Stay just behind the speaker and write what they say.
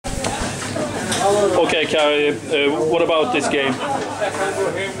Okay, Kari, what about this game?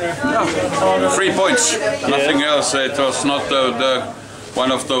 3 points, nothing else. It was not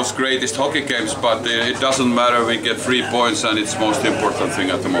one of those greatest hockey games, but it doesn't matter. We get 3 points, and it's the most important thing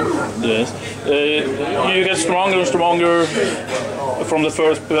at the moment. Yes. You get stronger and stronger from the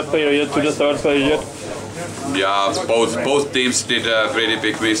first period to the third period. Yeah, both teams did pretty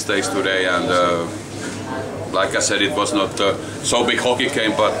big mistakes today, and like I said, it was not so big hockey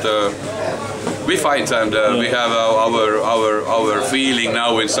game, but we fight, and we have our feeling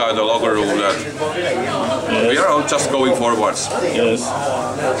now inside the locker room that we are all just going forwards. Yes.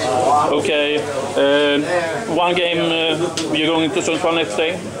 Okay. One game you're going to Sundsvall next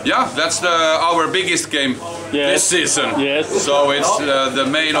day? Yeah, that's our biggest game this season. Yes. So it's the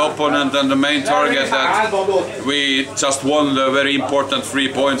main opponent and the main target that we just won the very important 3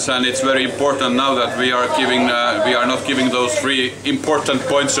 points, and it's very important now that we are not giving those 3 important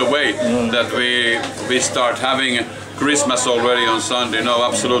points away. That we start having Christmas already on Sunday. No,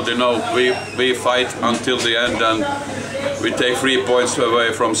 absolutely no. We fight until the end, and we take 3 points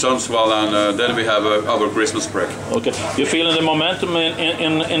away from Sundsvall, and then we have our Christmas break. Okay. You're feeling the momentum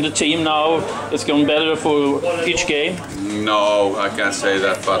in the team now? It's going better for each game? No, I can't say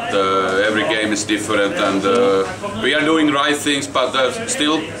that, but every game is different, and we are doing right things, but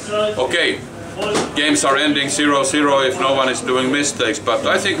still, okay. Games are ending 0-0 if no one is doing mistakes, but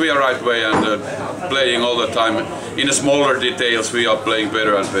I think we are right way, and playing all the time. In the smaller details we are playing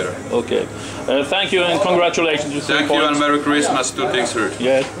better and better. Okay. Thank you and congratulations. Thank you and Merry Christmas to Tingsryd.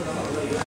 Yeah.